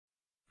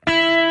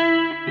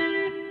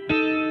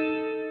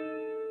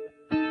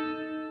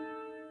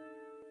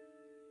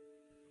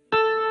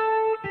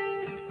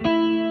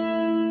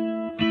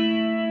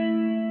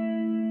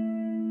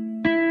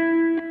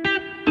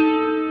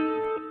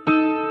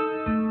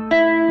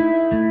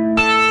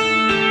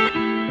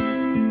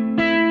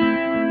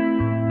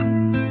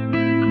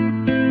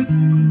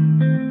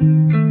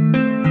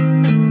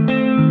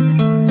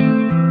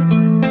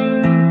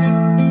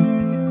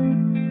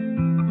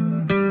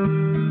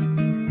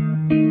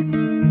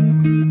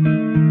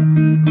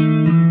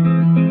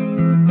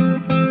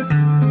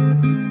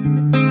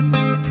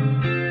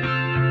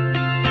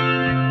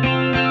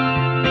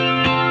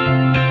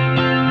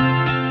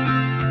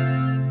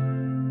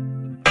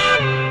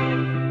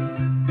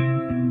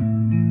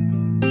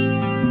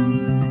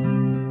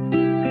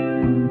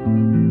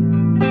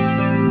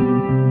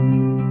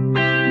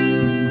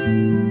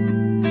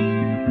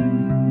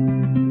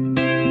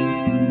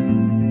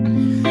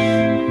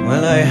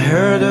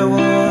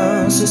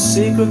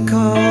secret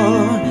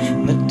chord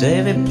that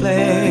David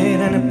played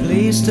and it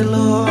pleased the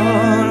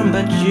Lord.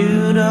 But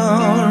you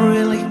don't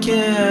really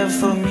care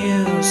for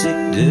music,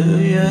 do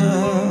you?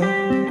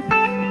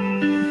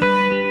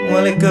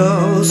 Well, it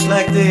goes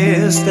like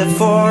this: the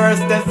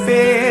fourth, the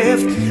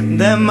fifth,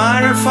 the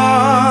minor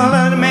fall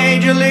and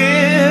major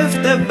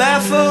lift, the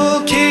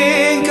baffled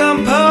king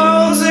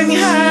composing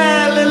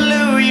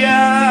hallelujah,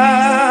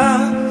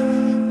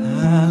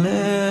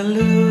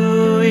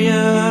 hallelujah,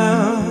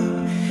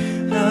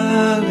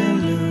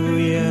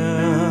 hallelujah,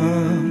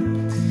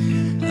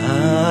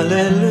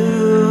 hallelujah,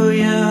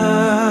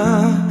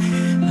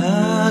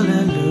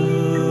 hallelujah.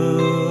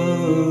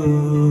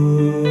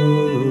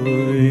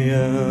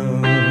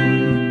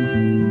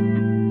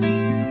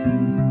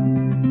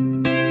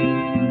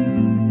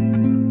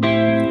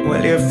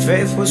 Well, your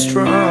faith was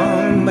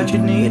strong, but you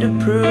needed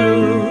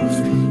proof.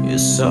 You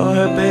saw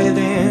her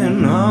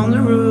bathing on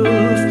the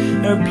roof,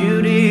 her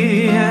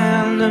beauty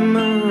and the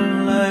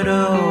moonlight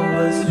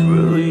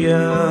overthrew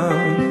you.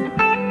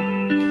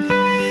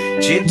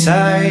 She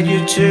tied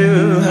you to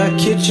her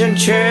kitchen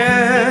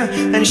chair,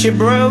 and she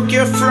broke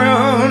your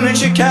throne, and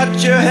she cut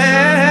your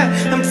hair,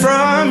 and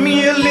from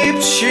your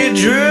lips she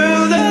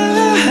drew the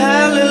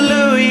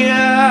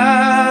hallelujah,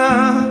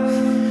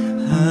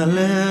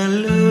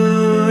 hallelujah,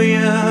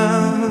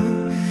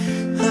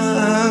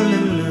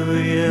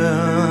 hallelujah,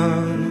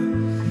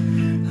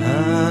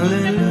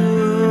 hallelujah,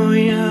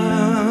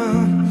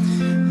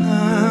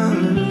 hallelujah.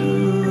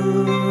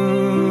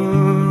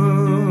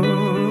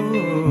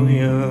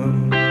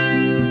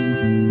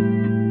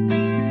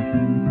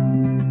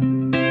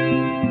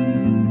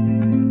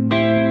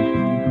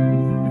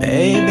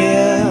 Baby,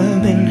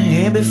 I've been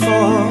here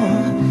before.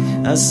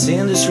 I've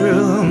seen this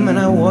room and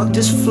I walked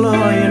this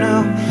floor, you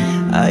know.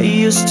 I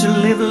used to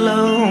live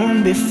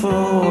alone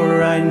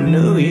before I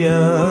knew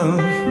you.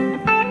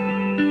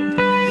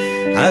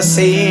 I've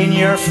seen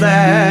your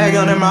flag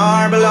on a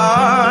marble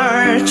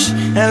arch,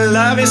 and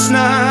love is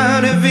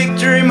not a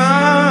victory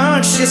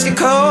march. It's a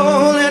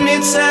cold and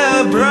it's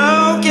a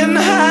broken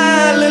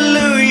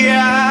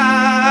hallelujah,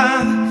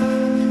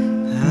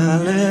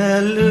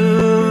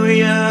 hallelujah,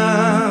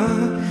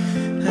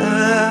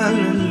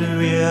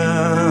 hallelujah,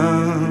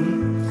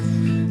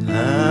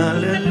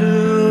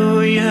 hallelujah,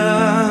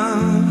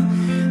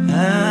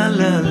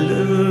 hallelujah.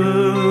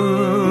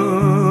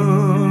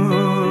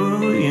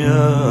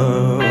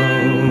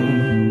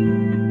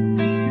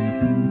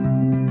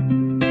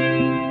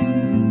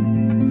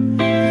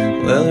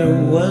 Well, there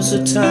was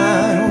a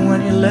time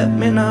when you let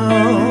me know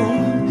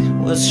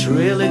what's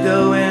really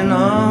going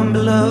on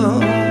below,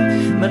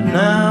 but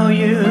now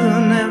you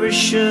never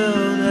show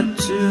that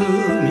to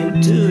me,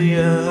 do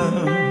you?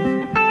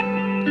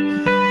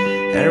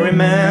 I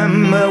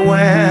remember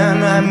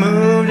when I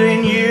moved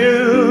in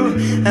you,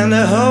 and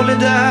the holy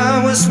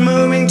dove was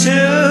moving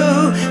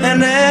too,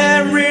 and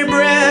every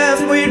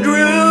breath we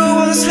drew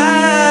was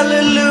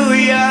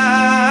hallelujah,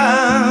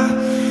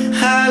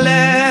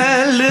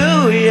 hallelujah,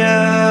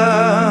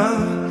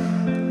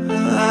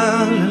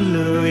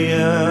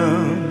 hallelujah,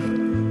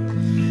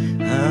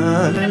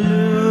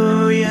 hallelujah,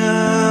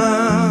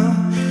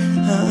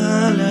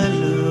 hallelujah.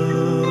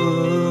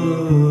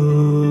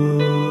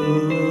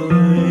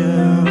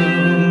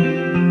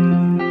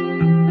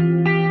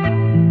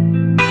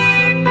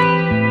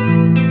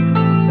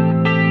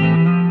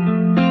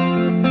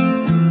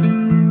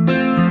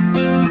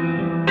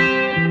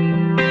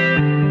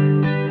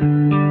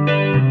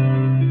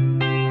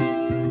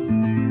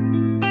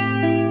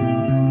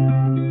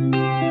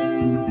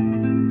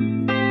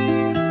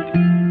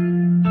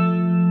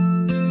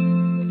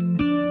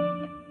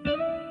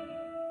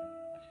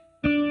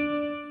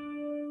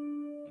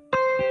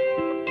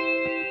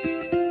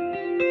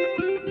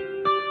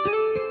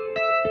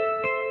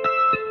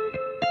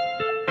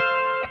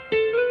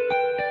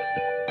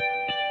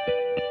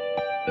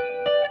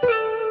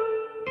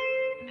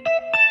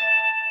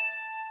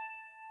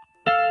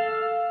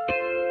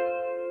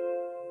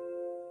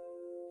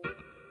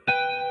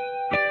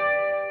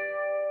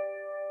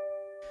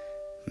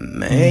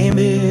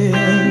 Maybe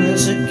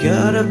there's a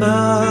God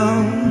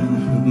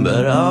above,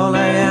 but all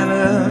I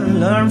ever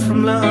learned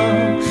from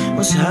love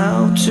was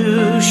how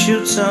to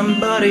shoot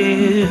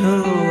somebody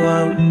who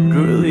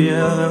outgrew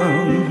you.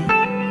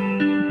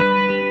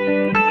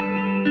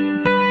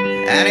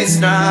 And it's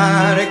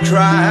not a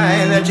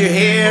cry that you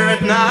hear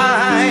at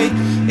night,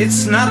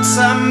 it's not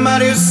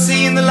somebody who's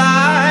seen the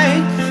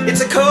light,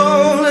 it's a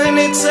cold and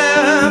it's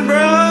a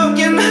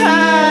broken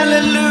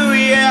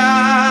hallelujah,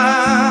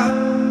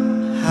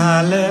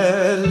 hallelujah.